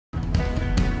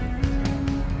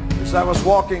As I was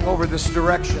walking over this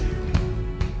direction,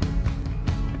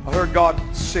 I heard God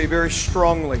say very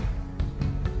strongly,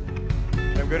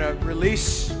 and I'm going to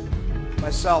release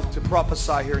myself to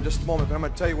prophesy here in just a moment, but I'm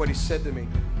going to tell you what he said to me.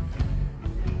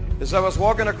 As I was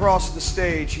walking across the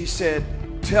stage, he said,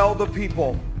 tell the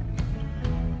people,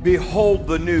 behold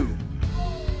the new.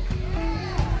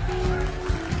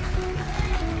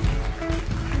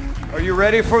 Are you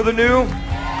ready for the new?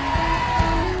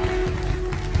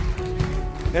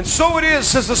 And so it is,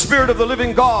 says the Spirit of the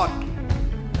living God,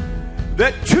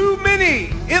 that too many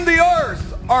in the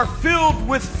earth are filled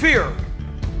with fear.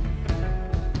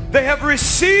 They have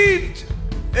received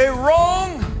a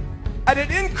wrong and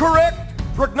an incorrect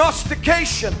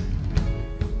prognostication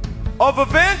of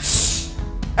events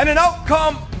and an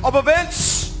outcome of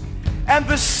events and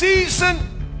the season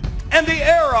and the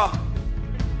era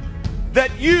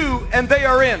that you and they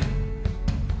are in.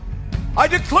 I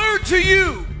declare to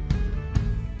you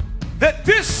that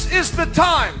this is the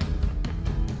time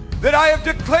that I have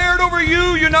declared over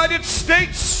you, United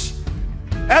States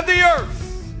and the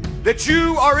earth, that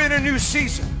you are in a new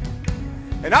season.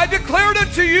 And I declared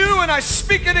it to you, and I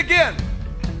speak it again,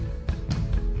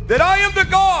 that I am the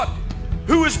God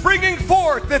who is bringing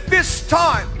forth at this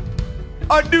time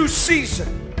a new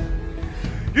season.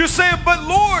 You say, but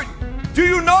Lord, do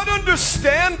you not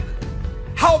understand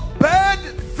how bad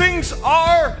things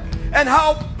are and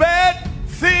how bad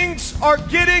things are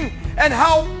getting and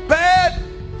how bad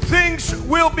things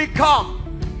will become?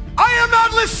 I am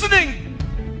not listening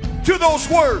to those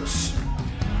words.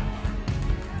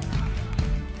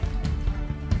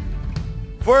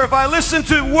 For if I listened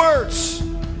to words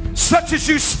such as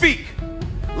you speak,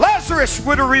 Lazarus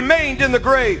would have remained in the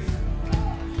grave.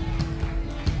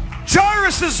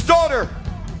 Jairus' daughter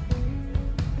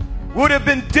would have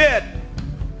been dead.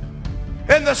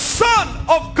 And the Son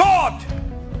of God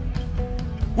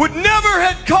would never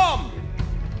have come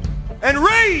and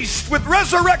raised with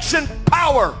resurrection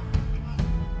power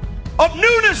of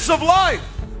newness of life.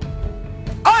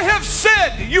 I have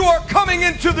said you are coming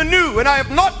into the new, and I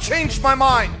have not changed my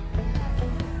mind.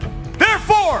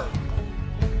 Therefore,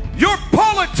 your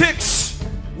politics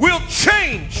will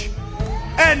change,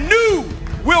 and new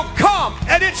will come,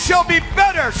 and it shall be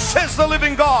better, says the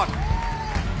living God.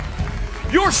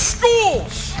 Your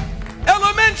schools,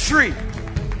 elementary,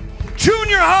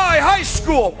 junior high, high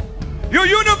school, your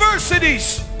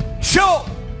universities shall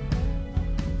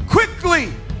quickly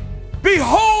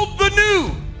behold the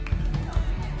new.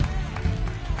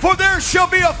 For there shall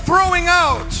be a throwing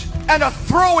out and a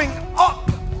throwing up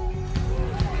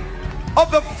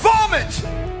of the vomit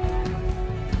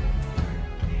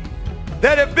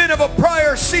that have been of a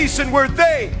prior season where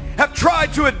they have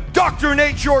tried to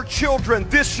indoctrinate your children.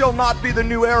 This shall not be the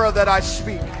new era that I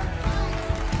speak.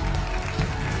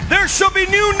 There shall be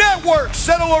new networks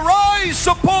that will arise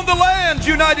upon the land,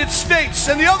 United States,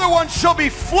 and the other ones shall be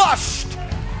flushed.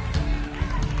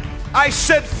 I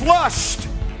said flushed.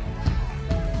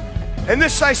 And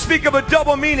this I speak of a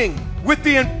double meaning, with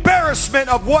the embarrassment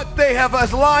of what they have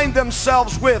aligned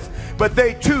themselves with, but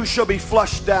they too shall be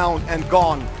flushed down and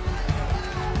gone.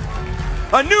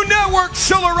 A new network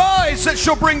shall arise that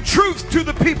shall bring truth to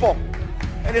the people,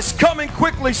 and it's coming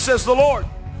quickly, says the Lord.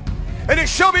 And it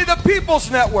shall be the People's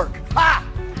Network. Ha!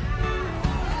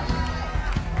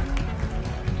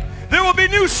 There will be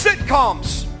new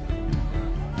sitcoms,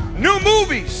 new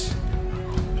movies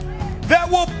that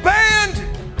will ban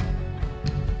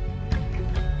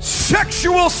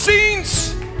sexual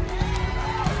scenes,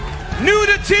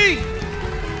 nudity,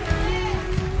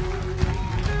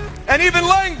 and even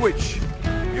language.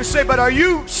 You say, but are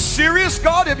you serious,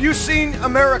 God? Have you seen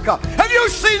America? Have you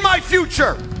seen my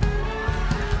future?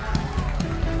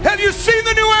 Have you seen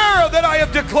the new era that I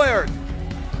have declared?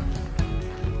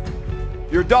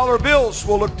 Your dollar bills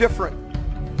will look different.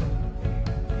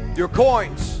 Your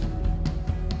coins,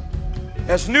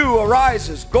 as new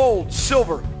arises, gold,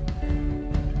 silver,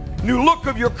 new look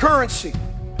of your currency.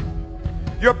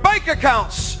 Your bank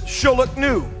accounts shall look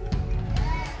new.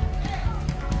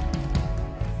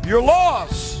 Your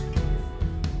laws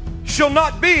shall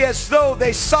not be as though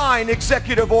they sign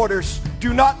executive orders.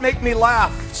 Do not make me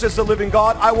laugh, says the living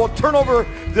God. I will turn over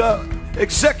the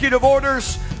executive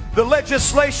orders, the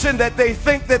legislation that they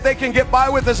think that they can get by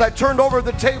with. As I turned over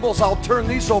the tables, I'll turn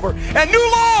these over. And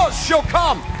new laws shall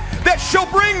come that shall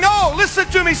bring, no, listen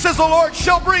to me, says the Lord,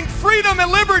 shall bring freedom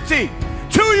and liberty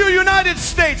to you, United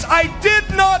States. I did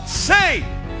not say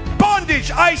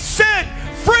bondage. I said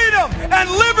freedom and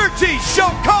liberty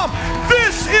shall come.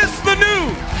 This is the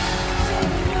new.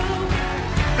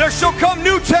 There shall come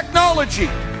new technology.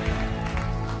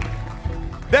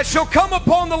 that shall come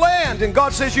upon the land. And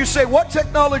God says, you say, what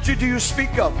technology do you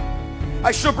speak of?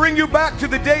 I shall bring you back to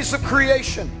the days of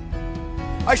creation.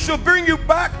 I shall bring you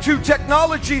back to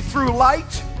technology through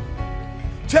light,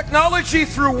 technology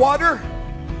through water,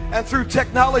 and through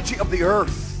technology of the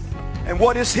earth. And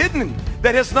what is hidden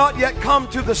that has not yet come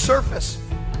to the surface,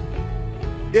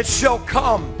 it shall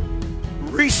come.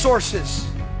 Resources.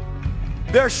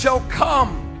 There shall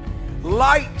come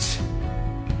light,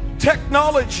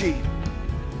 technology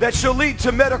that shall lead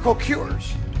to medical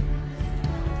cures.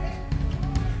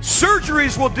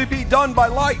 Surgeries will be done by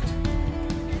light.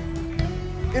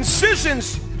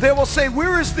 Incisions, they will say,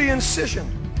 where is the incision?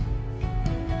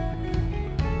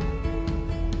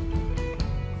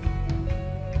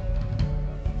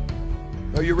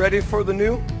 Are you ready for the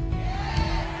new?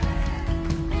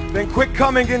 Then quit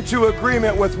coming into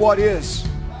agreement with what is.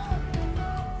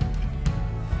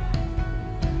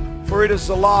 For it is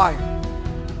a lie.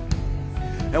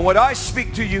 And what I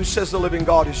speak to you, says the living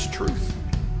God, is truth.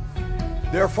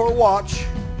 Therefore watch,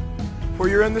 for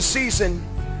you're in the season.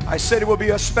 I said it will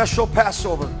be a special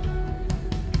Passover.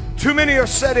 Too many are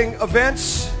setting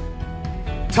events,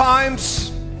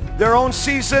 times, their own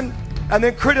season, and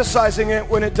then criticizing it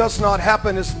when it does not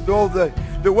happen as though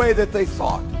the way that they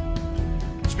thought.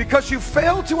 It's because you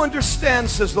fail to understand,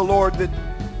 says the Lord, that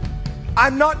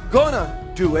I'm not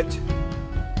gonna do it.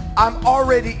 I'm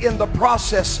already in the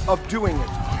process of doing it.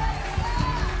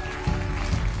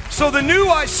 So the new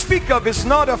I speak of is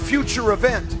not a future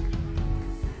event.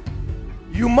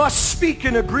 You must speak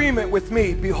in agreement with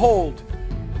me. Behold,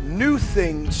 new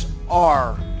things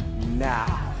are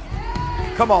now.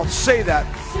 Come on, say that.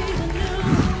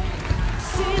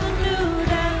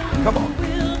 Come on.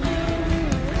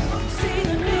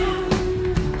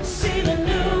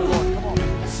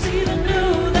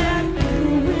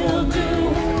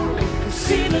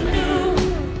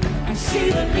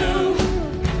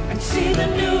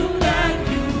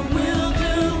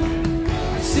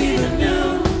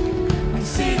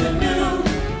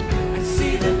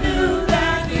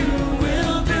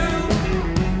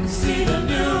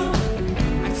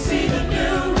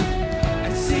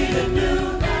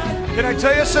 Can I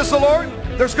tell you, says the Lord,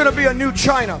 there's going to be a new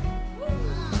China.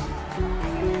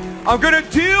 I'm going to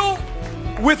deal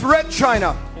with red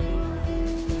China.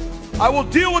 I will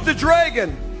deal with the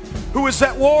dragon who is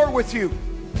at war with you.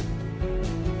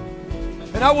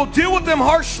 And I will deal with them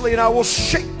harshly, and I will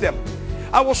shake them.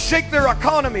 I will shake their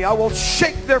economy. I will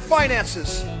shake their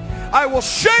finances. I will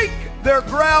shake their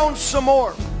ground some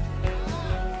more.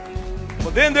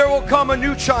 But then there will come a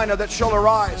new China that shall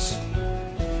arise.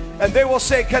 And they will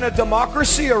say, can a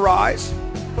democracy arise?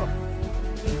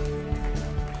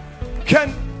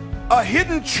 Can a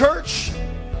hidden church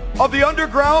of the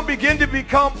underground begin to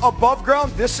become above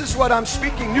ground? This is what I'm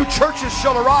speaking. New churches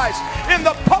shall arise in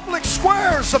the public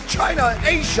squares of China and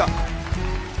Asia.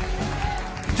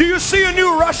 Do you see a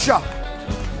new Russia?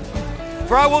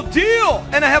 For I will deal,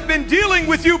 and I have been dealing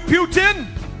with you, Putin.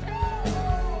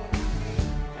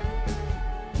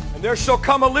 And there shall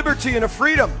come a liberty and a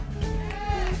freedom.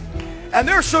 And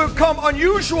there shall come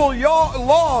unusual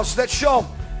laws that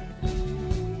shall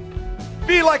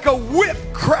be like a whip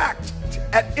cracked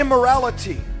at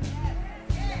immorality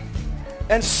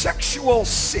and sexual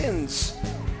sins.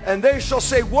 And they shall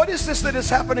say, what is this that is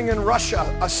happening in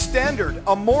Russia? A standard,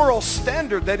 a moral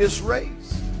standard that is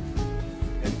raised.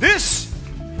 And this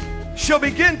shall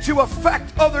begin to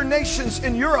affect other nations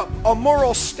in Europe, a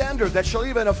moral standard that shall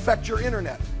even affect your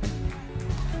internet.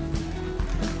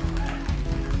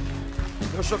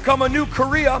 There shall come a new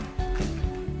Korea.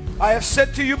 I have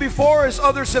said to you before, as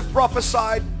others have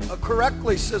prophesied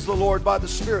correctly, says the Lord by the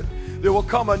Spirit, there will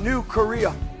come a new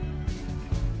Korea.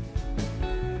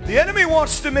 The enemy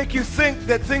wants to make you think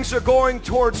that things are going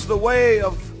towards the way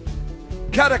of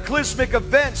cataclysmic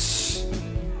events,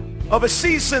 of a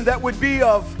season that would be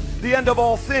of the end of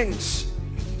all things,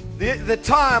 the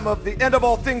time of the end of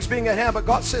all things being at hand. But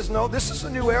God says, no, this is a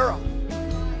new era.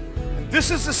 And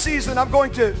this is the season I'm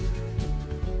going to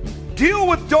deal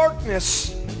with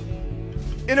darkness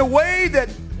in a way that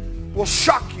will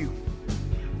shock you.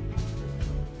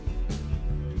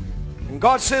 And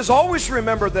God says, always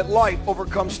remember that light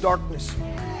overcomes darkness.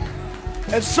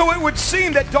 And so it would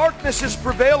seem that darkness is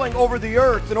prevailing over the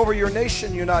earth and over your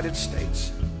nation, United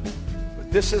States.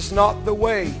 But this is not the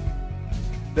way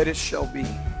that it shall be.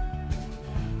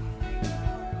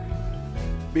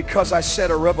 Because I said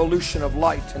a revolution of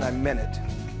light, and I meant it.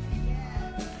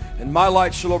 And my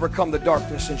light shall overcome the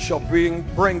darkness and shall bring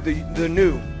the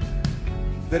new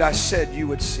that I said you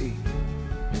would see.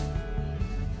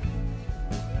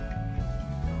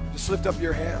 Just lift up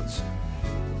your hands.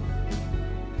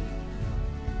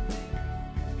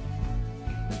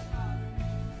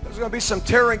 There's going to be some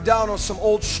tearing down of some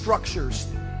old structures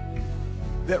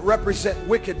that represent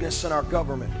wickedness in our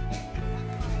government.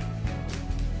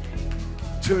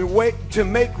 To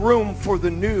make room for the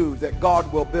new that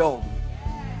God will build.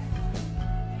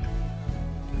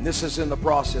 And this is in the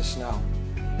process now.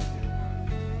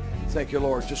 Thank you,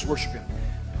 Lord. Just worship Him.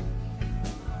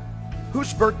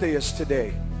 Whose birthday is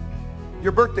today?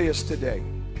 Your birthday is today.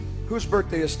 Whose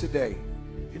birthday is today?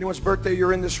 Anyone's birthday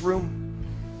you're in this room?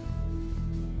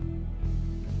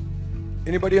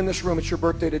 Anybody in this room, it's your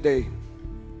birthday today.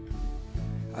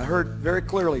 I heard very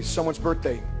clearly someone's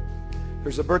birthday.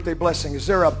 There's a birthday blessing. Is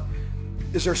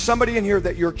there somebody in here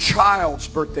that your child's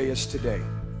birthday is today?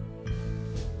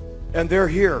 And they're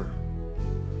here.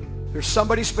 There's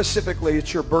somebody specifically,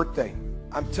 it's your birthday.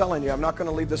 I'm telling you, I'm not going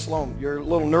to leave this alone. You're a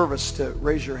little nervous to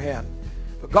raise your hand.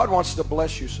 But God wants to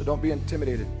bless you, so don't be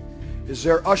intimidated. Is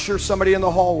there usher, somebody in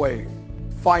the hallway?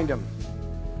 Find him.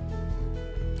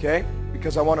 Okay?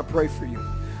 Because I want to pray for you.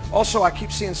 Also, I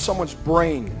keep seeing someone's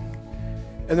brain.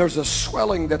 And there's a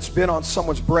swelling that's been on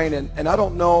someone's brain. And I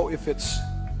don't know if it's...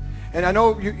 And I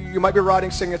know you might be writing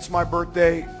saying it's my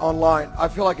birthday online. I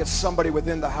feel like it's somebody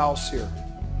within the house here.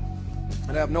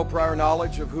 And I have no prior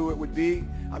knowledge of who it would be.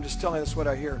 I'm just telling you that's what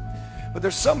I hear. But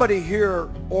there's somebody here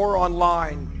or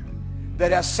online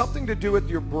that has something to do with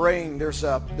your brain. There's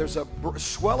a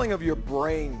swelling of your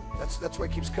brain. That's why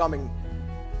it keeps coming.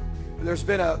 There's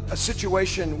been a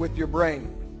situation with your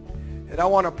brain. And I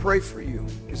want to pray for you.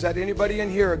 Is that anybody in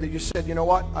here that you said, you know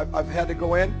what, I've had to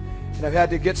go in and I've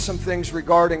had to get some things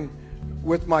regarding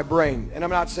with my brain. And I'm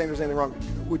not saying there's anything wrong.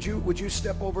 Would you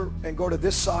step over and go to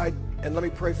this side and let me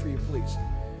pray for you, please?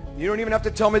 You don't even have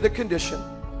to tell me the condition.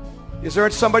 Is there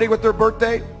somebody with their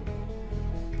birthday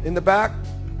in the back?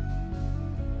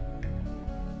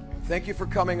 Thank you for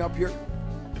coming up here.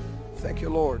 Thank you,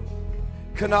 Lord.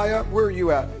 Kanaya, where are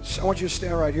you at? I want you to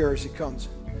stand right here as he comes.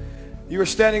 You were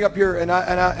standing up here, and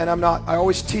I'm not. I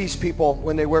always tease people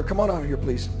when they wear. Come on out here,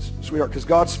 please, sweetheart, because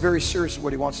God's very serious with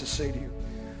what He wants to say to you.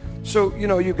 So, you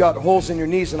know, you've got holes in your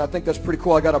knees, and I think that's pretty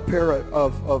cool. I got a pair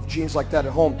of jeans like that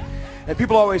at home. And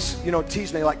people always, you know,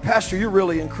 tease me like, Pastor, you're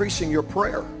really increasing your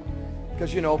prayer.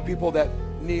 Because, you know, people that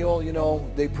kneel, you know,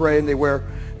 they pray and they wear,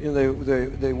 you know,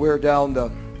 they wear down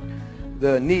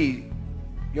the knee.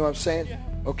 You know what I'm saying? Yeah.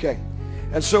 Okay.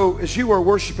 And so as you were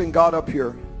worshiping God up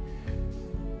here,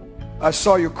 I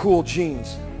saw your cool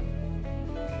jeans.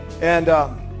 And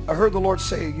I heard the Lord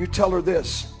say, you tell her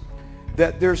this,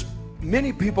 that there's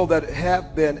many people that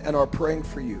have been and are praying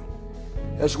for you,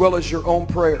 as well as your own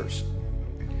prayers.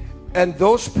 And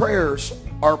those prayers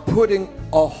are putting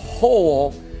a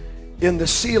hole in the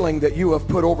ceiling that you have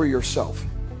put over yourself.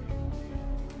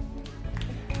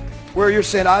 Where you're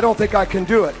saying, I don't think I can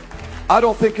do it. I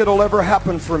don't think it'll ever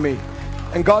happen for me.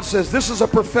 And God says, this is a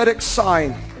prophetic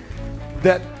sign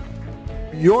that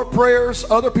your prayers,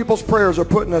 other people's prayers are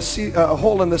putting a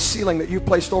hole in the ceiling that you've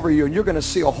placed over you, and you're going to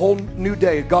see a whole new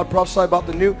day. God prophesied about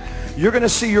the new. You're going to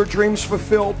see your dreams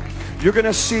fulfilled. You're going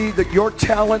to see that your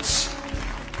talents,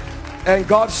 and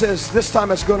God says this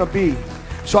time it's going to be.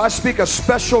 So I speak a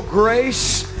special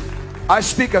grace. I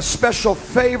speak a special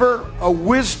favor, a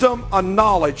wisdom, a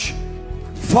knowledge,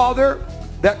 Father,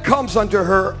 that comes unto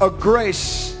her, a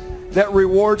grace that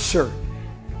rewards her.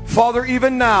 Father,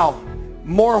 even now,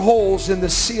 more holes in the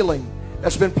ceiling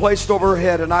that's been placed over her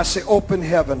head, and I say open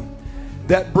heaven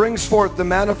that brings forth the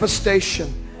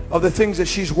manifestation of the things that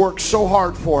she's worked so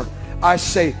hard for. I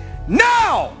say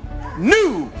now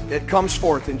new it comes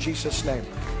forth in Jesus' name.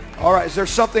 All right, is there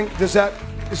something, is that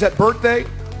birthday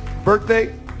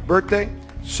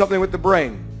something with the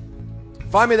brain?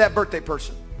 Find me that birthday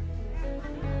person.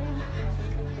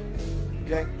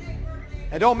 Okay,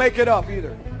 and don't make it up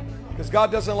either. Because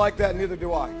God doesn't like that, neither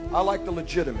do I. I like the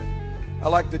legitimate. I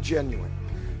like the genuine.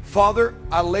 Father,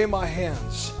 I lay my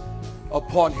hands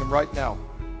upon him right now.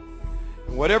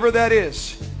 And whatever that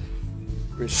is,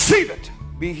 receive it.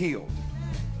 Be healed.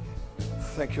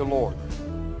 Thank you, Lord.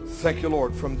 Thank you,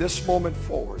 Lord. From this moment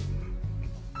forward,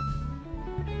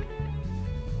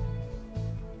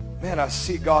 man, I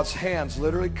see God's hands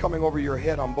literally coming over your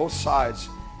head on both sides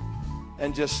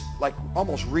and just like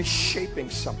almost reshaping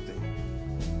something.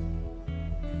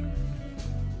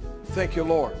 Thank you,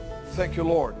 Lord. Thank you,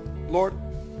 Lord. Lord,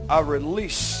 I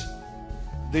release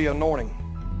the anointing.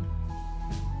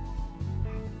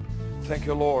 Thank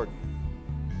you, Lord.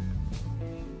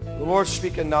 The Lord's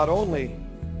speaking, not only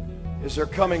is there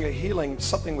coming a healing,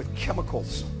 something with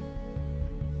chemicals.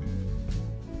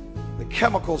 The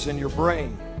chemicals in your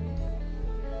brain.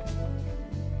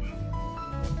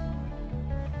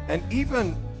 And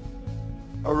even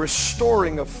a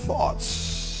restoring of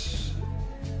thoughts.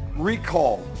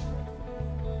 Recall.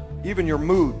 even your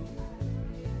mood.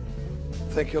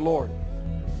 Thank you, Lord.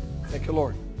 Thank you,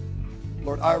 Lord.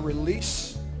 Lord, I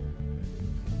release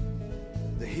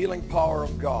the healing power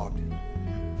of God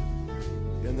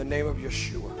in the name of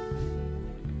Yeshua.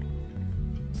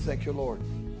 Thank you, Lord.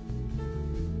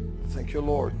 Thank you,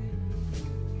 Lord.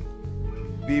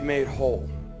 Be made whole.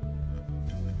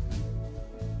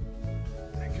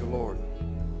 Thank you, Lord.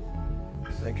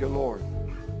 Thank you, Lord.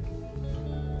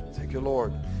 Thank you,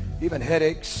 Lord. Even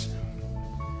headaches.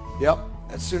 Yep.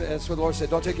 That's what the Lord said.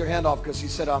 Don't take your hand off, because he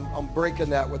said, I'm breaking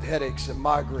that with headaches and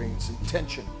migraines and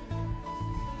tension.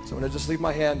 So I'm going to just leave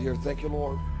my hand here. Thank you,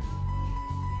 Lord.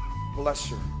 Bless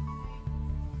her.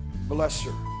 Bless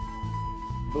her.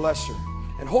 Bless her.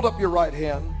 And hold up your right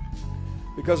hand,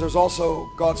 because there's also,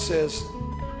 God says,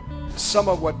 some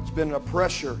of what's been a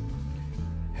pressure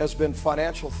has been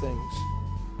financial things.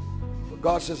 But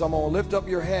God says, I'm going to lift up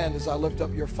your hand as I lift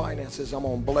up your finances. I'm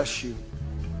going to bless you.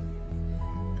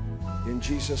 In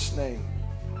Jesus' name.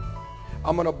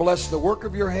 I'm going to bless the work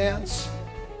of your hands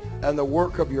and the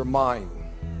work of your mind.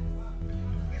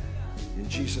 In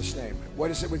Jesus' name. What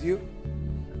is it with you?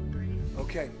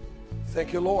 Okay.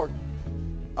 Thank you, Lord.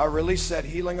 I release that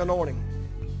healing anointing.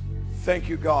 Thank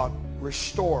you, God.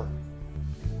 Restore.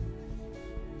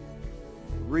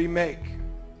 Remake.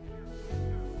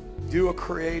 Do a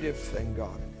creative thing,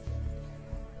 God.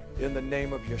 In the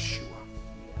name of Yeshua.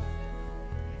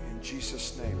 In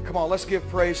Jesus' name. Come on, let's give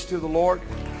praise to the Lord.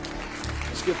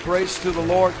 Let's give praise to the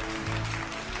Lord.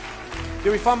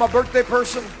 Did we find my birthday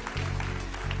person?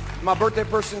 My birthday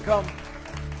person come?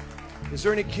 Is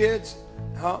there any kids?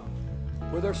 Huh?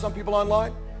 Were there some people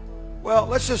online? Well,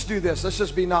 let's just do this. Let's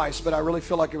just be nice, but I really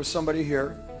feel like it was somebody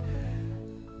here.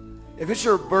 If it's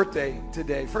your birthday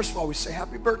today, first of all, we say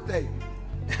happy birthday.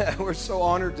 We're so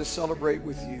honored to celebrate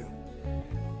with you.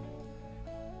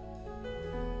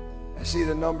 I see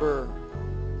the number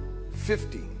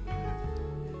 50.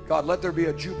 God, let there be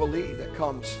a jubilee that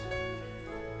comes.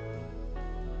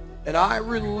 And I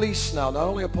release now, not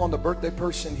only upon the birthday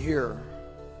person here,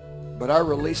 but I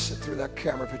release it through that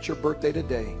camera, if it's your birthday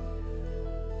today,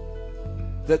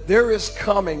 that there is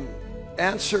coming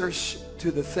answers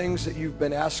to the things that you've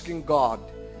been asking God,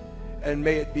 and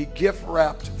may it be gift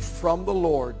wrapped from the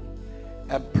Lord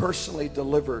and personally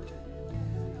delivered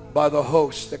by the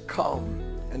hosts that come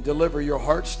and deliver your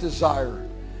heart's desire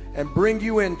and bring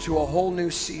you into a whole new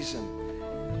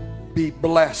season. Be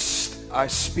blessed. I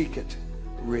speak it.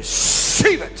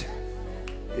 Receive it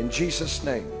in Jesus'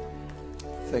 name.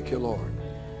 Thank you, Lord.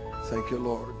 Thank you,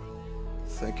 Lord.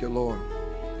 Thank you, Lord.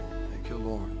 Thank you,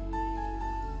 Lord.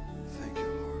 Thank you,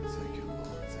 Lord. Thank you,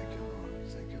 Lord.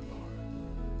 Thank you, Lord.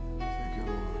 Thank you, Lord. Thank you,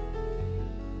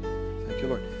 Lord. Thank you,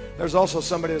 Lord. There's also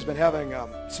somebody that's been having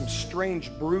some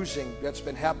strange bruising that's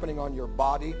been happening on your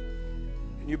body,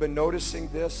 and you've been noticing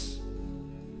this.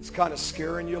 It's kind of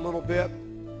scaring you a little bit.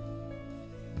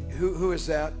 Who is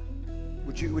that?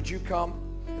 Would you come?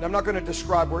 And I'm not going to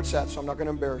describe where it's at, so I'm not going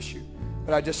to embarrass you.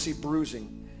 But I just see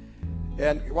bruising.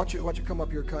 And why don't you come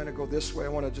up here, kind of go this way. I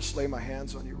want to just lay my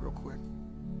hands on you real quick.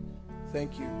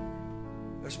 Thank you.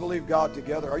 Let's believe God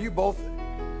together. Are you both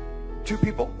two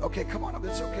people? Okay, come on up.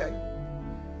 It's okay.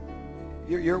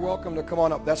 You're welcome to come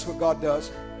on up. That's what God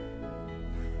does.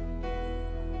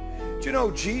 Do you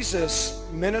know Jesus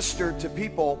ministered to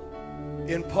people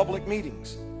in public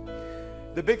meetings?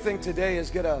 The big thing today is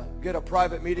get a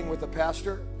private meeting with a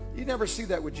pastor. You never see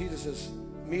that with Jesus'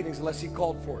 meetings unless he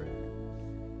called for it.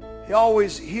 He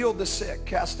always healed the sick,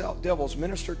 cast out devils,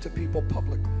 ministered to people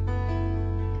publicly.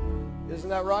 Isn't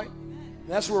that right? And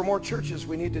that's where more churches,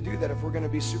 we need to do that if we're going to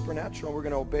be supernatural. We're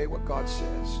going to obey what God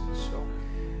says. So,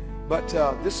 but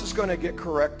this is going to get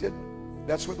corrected.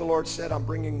 That's what the Lord said. I'm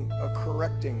bringing a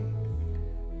correcting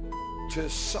to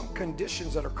some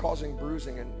conditions that are causing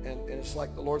bruising, and it's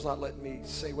like the Lord's not letting me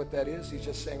say what that is. He's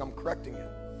just saying I'm correcting it.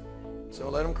 So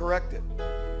let him correct it.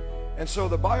 And so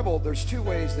the Bible, there's two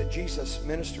ways that Jesus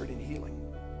ministered in healing.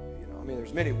 I mean,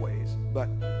 there's many ways, but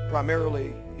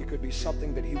primarily it could be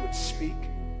something that he would speak.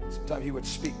 Sometimes he would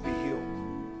speak, be healed.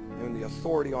 And the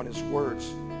authority on his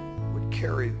words would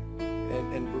carry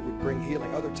and would bring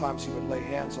healing. Other times he would lay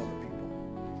hands on the people.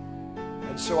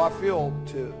 And so I feel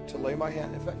to lay my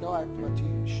hand. In fact, no, I come to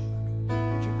you.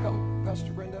 Would you come,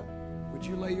 Pastor Brenda? Would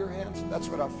you lay your hands? That's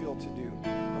what I feel to do.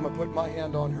 I'm going to put my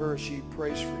hand on her as she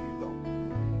prays for you, though.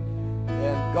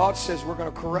 And God says we're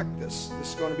going to correct this.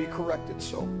 This is going to be corrected.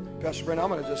 So, Pastor Brenda, I'm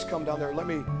going to just come down there.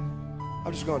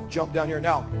 I'm just going to jump down here.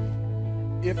 Now,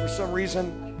 if for some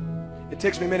reason it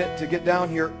takes me a minute to get down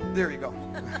here, there you go.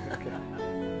 Okay.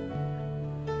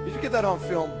 Did you get that on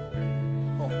film?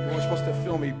 Oh, you weren't supposed to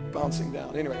film me bouncing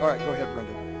down. Anyway, all right, go ahead,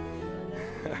 Brenda.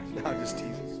 No, I'm just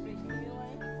teasing.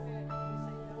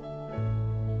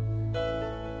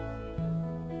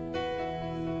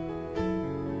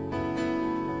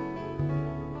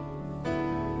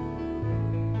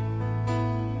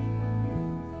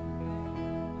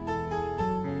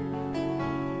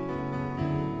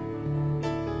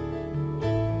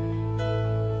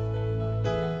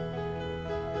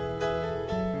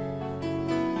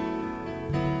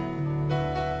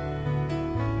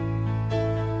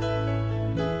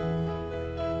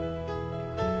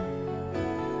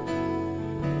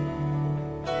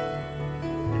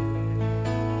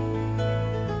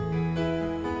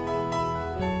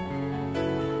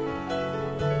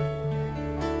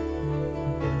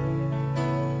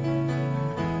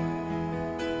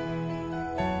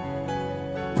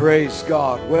 Praise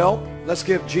God. Well, let's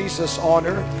give Jesus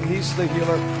honor. He's the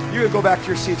healer. You can go back to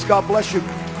your seats. God bless you.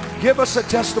 Give us a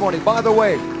testimony. By the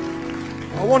way,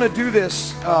 I want to do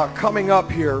this coming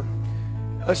up here.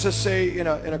 Let's just say in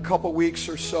a couple weeks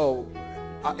or so.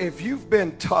 If you've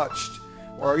been touched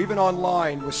or even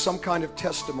online with some kind of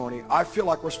testimony, I feel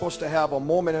like we're supposed to have a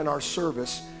moment in our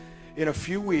service in a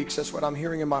few weeks. That's what I'm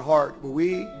hearing in my heart.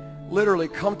 We literally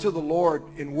come to the Lord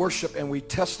in worship and we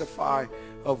testify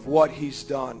of what he's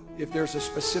done, if there's a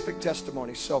specific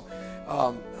testimony. So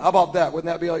how about that?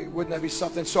 Wouldn't that be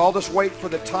something? So I'll just wait for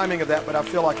the timing of that, but I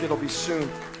feel like it'll be soon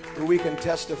where we can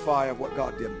testify of what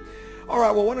God did. All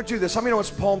right, well, I want to do this. How many know it's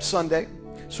Palm Sunday?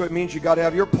 So it means you got to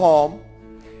have your palm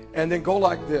and then go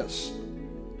like this.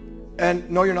 And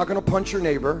no, you're not going to punch your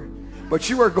neighbor, but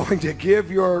you are going to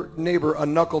give your neighbor a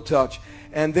knuckle touch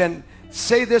and then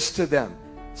say this to them.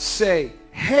 Say,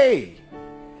 hey,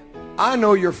 I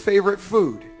know your favorite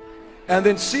food. And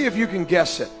then see if you can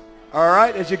guess it. All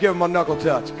right, as you give them a knuckle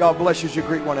touch. God bless you as you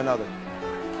greet one another.